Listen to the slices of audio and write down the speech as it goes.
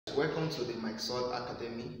Welcome to the Microsoft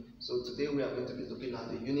Academy. So today we are going to be looking at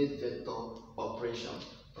the unit vector operation.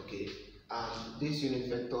 Okay, and these unit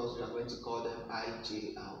vectors we are going to call them I,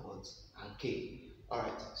 J, and K.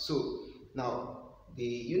 Alright, so now the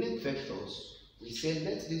unit vectors, we say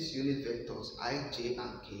let these unit vectors I, J,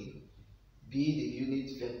 and K be the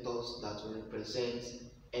unit vectors that will represent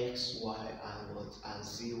X, Y, and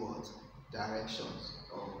Z directions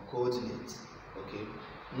or coordinates. Okay,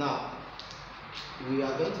 now we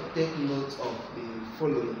are going to take note of the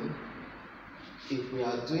following. If we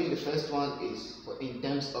are doing the first one is in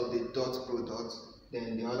terms of the dot product,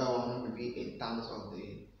 then the other one will be in terms of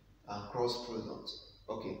the cross product.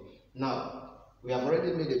 Okay, now we have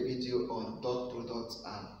already made a video on dot product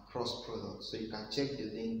and cross product, so you can check the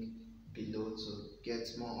link below to get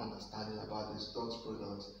more understanding about this dot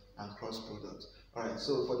product and cross product. Alright,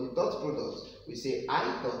 so for the dot product, we say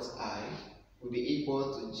I dot I will be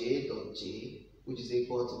equal to J dot J, which is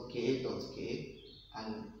equal to K dot K,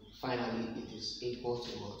 and finally it is equal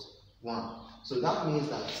to what? 1. So that means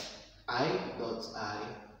that I dot I,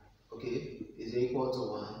 okay, is equal to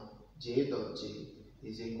 1, J dot J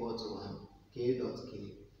is equal to 1, K dot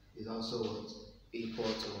K is also what? Equal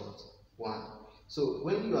to what? 1. So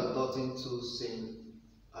when you are dotting two same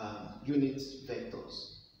unit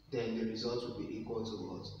vectors, then the result will be equal to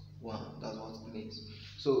what? 1. That's what it means.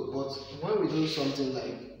 So, but when we do something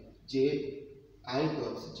like I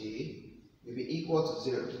dot J will be equal to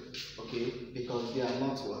 0, okay, because they are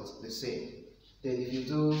not what? The same. Then if you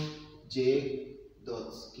do J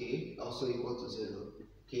dot K also equal to 0,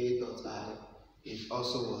 K dot I is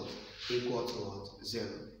also what? Equal to what? 0.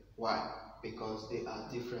 Why? Because they are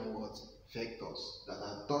different what? Vectors that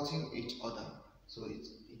are dotting each other, so it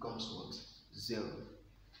becomes what? 0.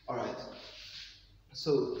 Alright,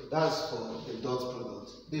 so that's for the dot product.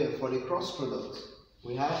 Then for the cross product,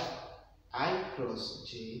 we have I cross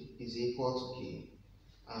J is equal to K,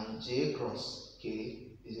 and J cross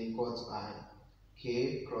K is equal to I,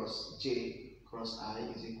 K cross J cross I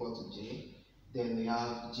is equal to J. Then we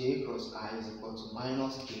have J cross I is equal to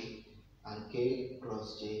minus K, and K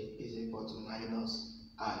cross J is equal to minus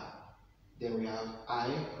I. Then we have I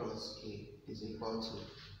cross K is equal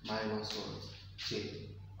to minus what? J.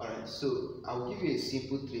 Alright, so I'll give you a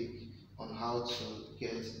simple trick on how to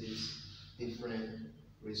get these different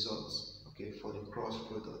results, okay, for the cross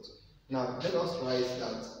product. Now let us write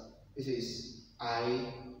that this is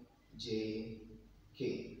I, J,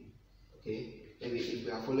 K. Okay, maybe if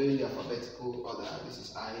we are following the alphabetical order, this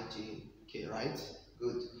is I, J, K, right?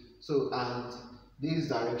 Good. So, and this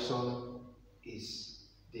direction is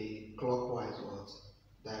the clockwise what?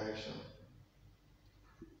 Direction.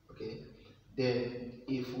 Okay, then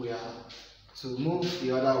if we are to move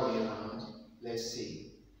the other way around, let's say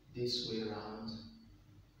this way around,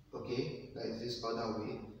 okay, that is this other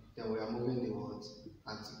way, then we are moving the what?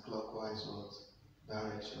 Anti-clockwise what?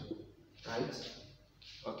 Direction, right?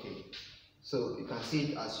 Okay, so you can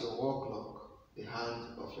see it as your wall clock, the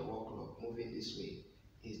hand of your wall clock moving this way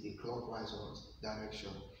is the clockwise what?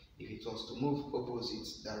 Direction. If it was to move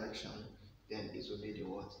opposite direction, then it will be the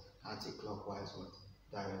what? Anti-clockwise what?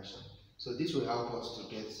 Direction. So this will help us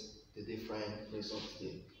to get the different results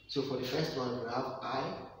there. So for the first one, we have I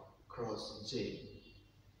cross J.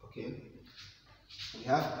 Okay, we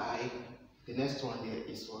have I. The next one here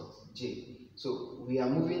is what? J. So we are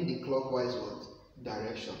moving the clockwise what?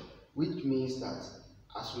 Direction, which means that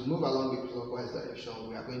as we move along the clockwise direction,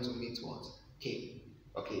 we are going to meet what? K.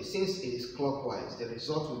 Okay, since it is clockwise, the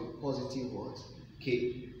result will be positive what?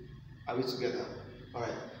 K. Are we together?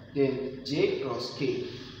 Alright, then J cross K,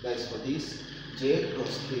 that is for this, J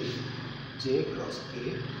cross K, J cross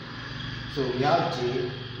K. So we have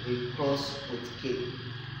J, we cross with K,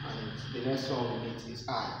 and the next one we meet is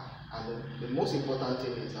I. And the most important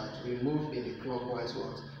thing is that we move in the clockwise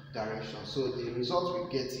what? Direction. So the result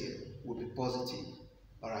we get here will be positive.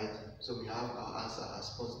 Alright, so we have our answer as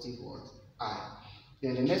positive what? I.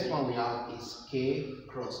 Then the next one we have is K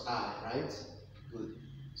cross I, right? Good.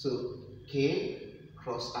 So K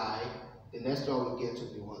cross I, the next one we get to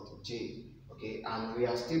be what? J. Okay, and we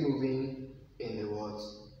are still moving in the what?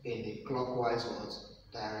 In the clockwise what?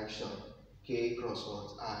 Direction. K cross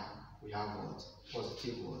what? I. We have what?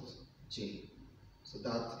 Positive what? J. So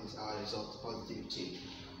that is our result, positive J.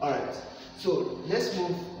 Alright, so let's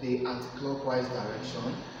move the anti-clockwise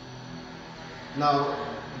direction. Now,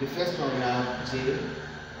 the first one we have J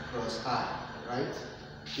cross I, right?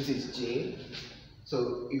 This is J.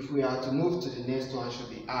 So if we are to move to the next one, should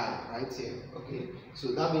be I, right here. Okay,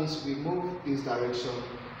 so that means we move this direction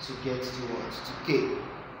to get towards to K.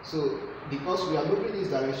 So because we are moving this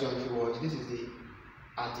direction towards, this is the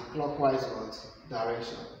anti-clockwise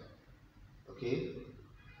direction. okay,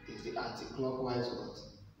 is the anti-clockwise what?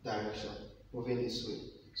 Direction, moving this way.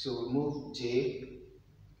 So we move J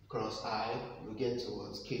cross I, we get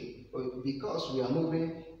towards K. But because we are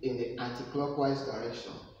moving in the anti-clockwise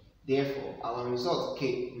direction, therefore our result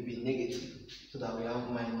K will be negative, so that we have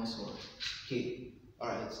minus what? K.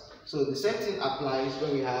 Alright, so the same thing applies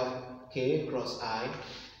when we have K cross I.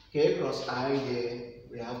 K cross I here,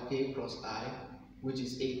 we have K cross I, which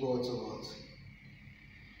is equal to what?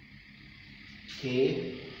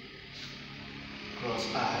 K cross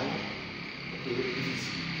I. Okay, this is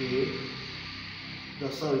K. No,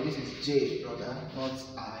 sorry, this is J, rather, not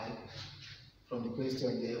I. From the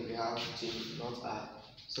question there, we have J, not I.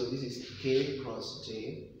 So this is K cross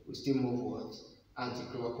J. We still move what?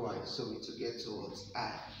 Anti-clockwise, so we to get towards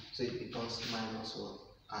I. So it becomes minus what?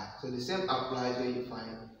 I. So the same applies when you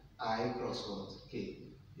find I cross what? K.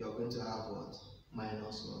 You're going to have what?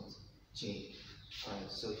 Minus what? J.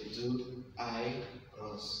 Alright, so if you do I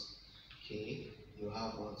cross K, you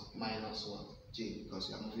have what? Minus what? J, because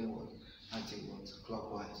you are moving what? Anti-what?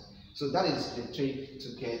 Clockwise. So that is the trick to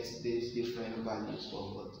get these different values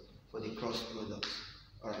for what? For the cross product.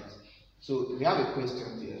 Alright. So we have a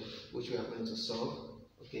question there which we are going to solve.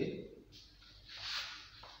 Okay.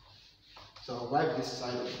 So I'll wipe this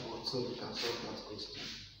side of the board so we can solve that question.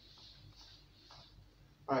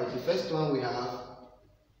 Alright, the first one we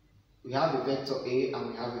have a vector A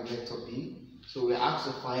and we have a vector B. So we're asked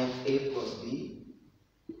to find A plus B.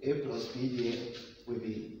 A plus B there will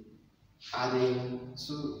be adding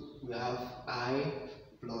 2, we have I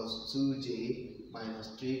plus 2J minus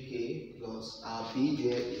 3K plus our B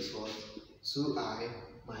there is what? 2I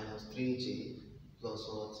minus 3J plus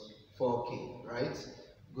what? 4K, right?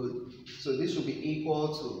 Good. So this will be equal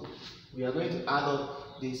to, we are going to add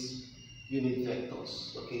up these unit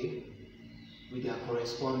vectors, okay, with their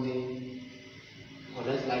corresponding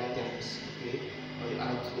correct like terms, okay, or you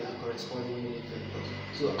add to their corresponding unit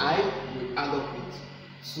vectors. So I will add up with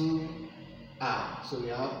 2I, so we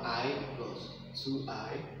have I plus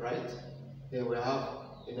 2I, right? Then we have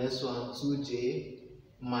the next one 2J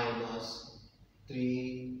minus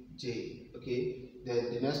 3J, okay?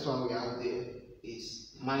 Then the next one we have there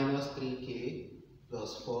is minus 3K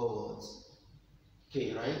plus 4 what?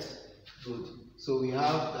 K, right? Good. So we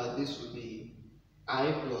have that this will be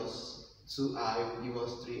I plus 2I will give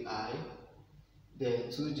us 3I.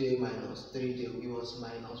 Then 2J minus 3J will give us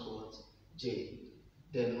minus what? J.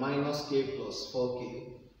 Then minus K plus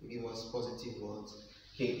 4K will give us positive what?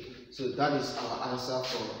 K. So that is our answer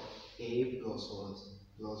for A plus what?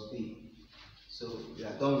 Plus B. So we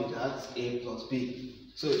are done with that, A plus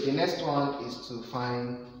B. So the next one is to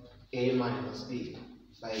find A minus B.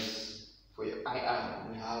 Like for your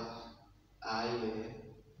II, we have I here,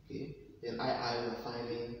 okay? Then II we're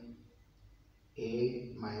finding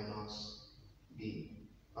A minus B.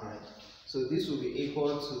 Alright. So this will be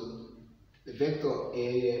equal to the vector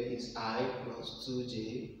A here is I plus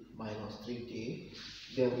 2J minus 3K.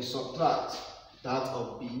 Then we subtract that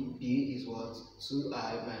of B. B is what?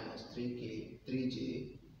 2I minus 3K,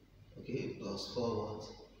 3J, okay, plus 4 what?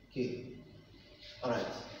 K. Alright.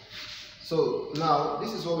 So now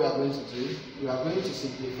this is what we are going to do. We are going to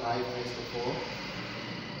simplify first of all.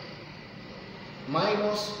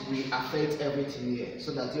 Minus will affect everything here,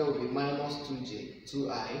 so that there will be minus 2J,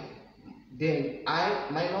 2I. Then I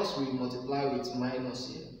minus will multiply with minus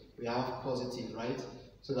here. We have positive, right?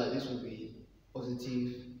 So that this will be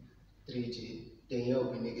positive 3J. Then here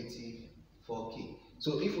will be negative 4K.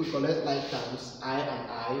 So if we collect like terms, I and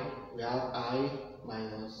I, we have I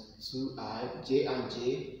minus 2I, J and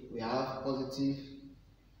J, we have positive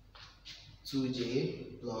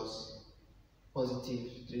 2J plus positive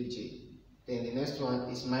 3J. Then the next one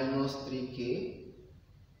is minus 3K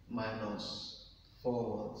minus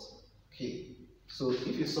 4K. So if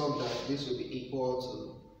you solve that, this will be equal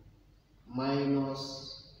to minus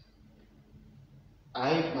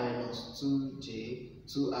I minus 2J,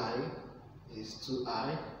 2I is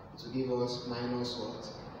 2I, to give us minus what?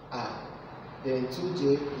 I. Then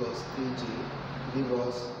 2J plus 3J give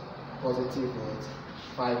us positive what?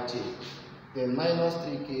 5J. Then minus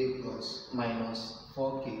 3K plus minus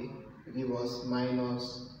 4K give us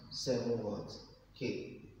minus 7 what?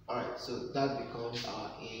 K. Alright, so that becomes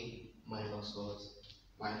our A minus what?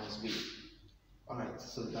 Minus B. Alright,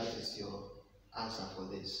 so that is your answer for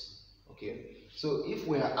this. Okay, so if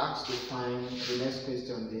we are asked to find the next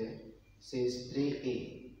question there, says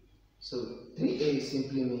 3A. So 3A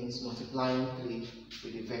simply means multiplying 3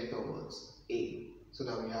 with the vector what? A. So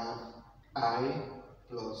that we have I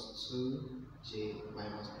plus 2J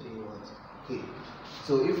minus 3 what? K.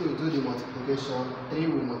 So if we do the multiplication, 3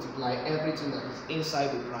 will multiply everything that is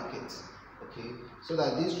inside the bracket. okay, so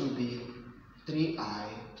that this will be 3i,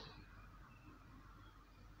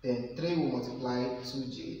 then 3 will multiply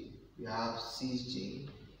 2j, we have 6j,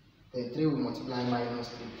 then 3 will multiply minus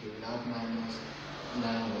 3k, we have minus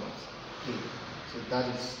 9 what? K. So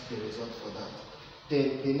that is the result for that.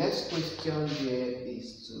 Then the next question here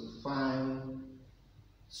is to find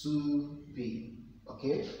 2b,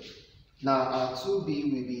 okay? Now our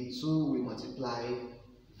 2b will be 2 we multiply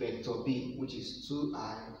vector b, which is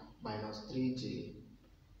 2i minus 3j,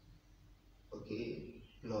 okay,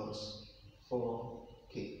 plus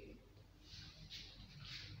 4k.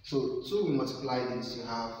 So 2 we multiply this, you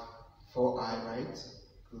have 4i, right?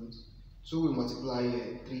 Good. 2 we multiply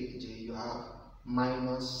here, 3j, you have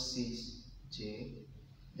minus 6j.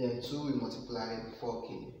 Then 2 we multiply 4k,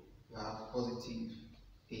 you have positive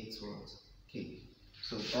 8 what? K.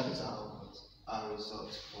 So that is our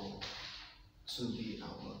result for 2b and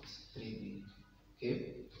what? 3b.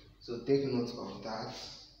 Okay? So take note of that.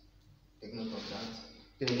 Take note of that.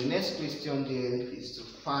 Then the next question there is to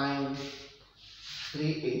find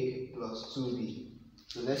 3a plus 2b.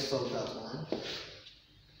 So let's solve that one.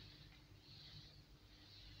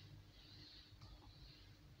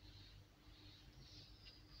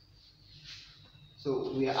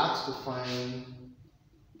 So we are asked to find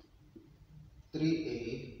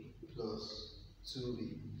 3a plus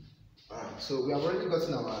 2b. Alright, so we have already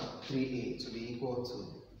gotten our 3a to be equal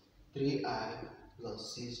to 3i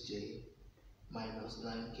plus 6j minus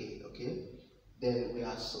 9k, okay? Then we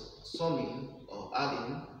are summing or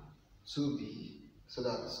adding 2b, so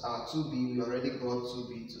that our 2b, we already got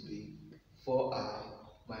 2b to be 4i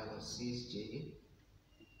minus 6j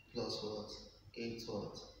plus what? 8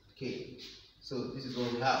 what? K. So this is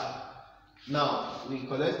what we have. Now we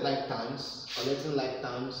collect like terms. Collecting like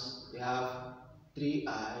terms, we have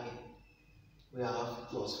 3i, we have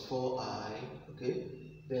plus 4i, okay?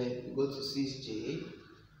 Then we go to 6j,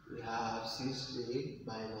 we have 6j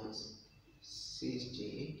minus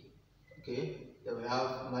 6j, okay? Then we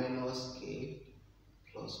have minus k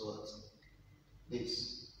plus what?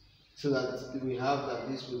 This. So that we have that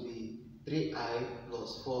this will be 3i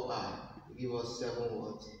plus 4i will give us 7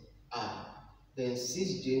 what? I. Then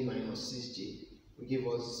 6j minus 6j will give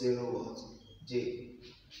us 0 what? J.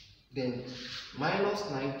 Then minus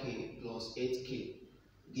 9k plus 8k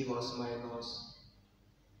give us minus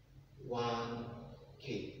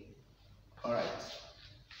 1k. Alright.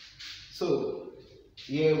 So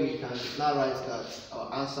here we can now write that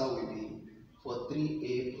our answer will be for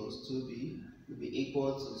 3a plus 2b will be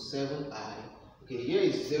equal to 7i. Okay, here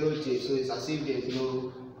is 0j, so it's as if there is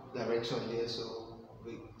no direction there, so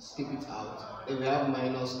we skip it out. Then we have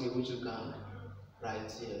minus k, which you can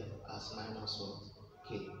write here as minus what?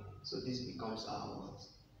 K. So this becomes our what?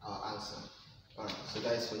 Our answer. Alright, so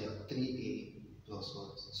that is for your 3a plus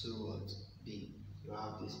what? 2 what? B. You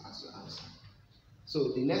have this as your answer.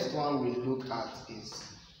 So the next one we look at is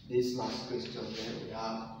this last question. Then we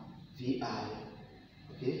have VI.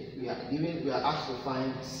 Okay, we are asked to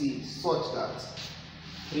find C such that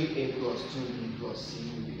 3a plus 2b plus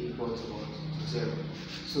c will be equal to what? To 0.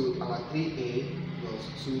 So our 3a plus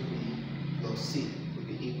 2b plus c will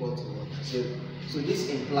be equal to what? 0. So this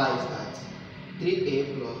implies that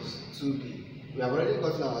 3a plus 2b, we have already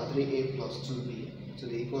gotten our 3a plus 2b to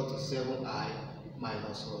be equal to 7i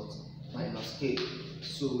minus what? Minus k.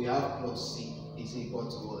 So we have plus c is equal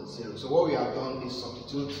to what? 0. So what we have done is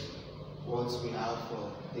substitute what we have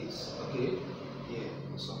for this. Okay? Here,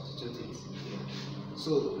 we substitute it here.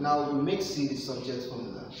 So now we make c the subject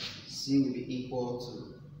formula. C will be equal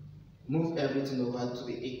to, move everything over to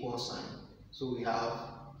the equal sign. So we have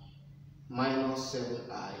minus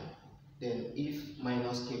 7i. Then if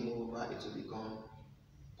minus k move over, it will become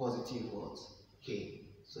positive what? K.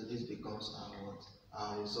 So this becomes our what?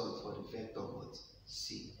 Our result for the vector what?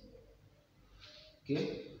 C.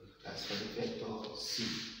 Okay? That's for the vector C.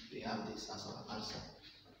 We have this as our answer.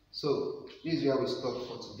 So this is where we stop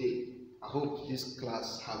for today. I hope this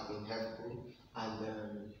class has been helpful,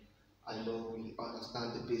 and I know we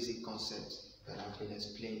understand the basic concepts that have been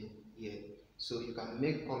explained here. So you can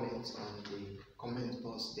make comments on the comment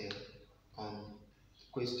box there on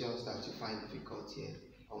questions that you find difficult here,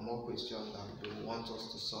 or more questions that you want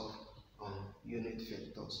us to solve on unit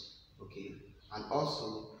vectors. Okay, and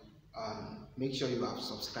also make sure you have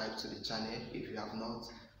subscribed to the channel if you have not.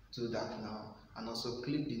 Do that now, and also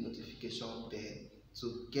click the notification bell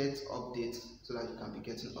to get updates, so that you can be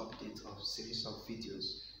getting updates of series of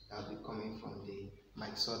videos that will be coming from the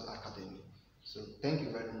Microsoft Academy. So thank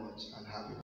you very much, and have a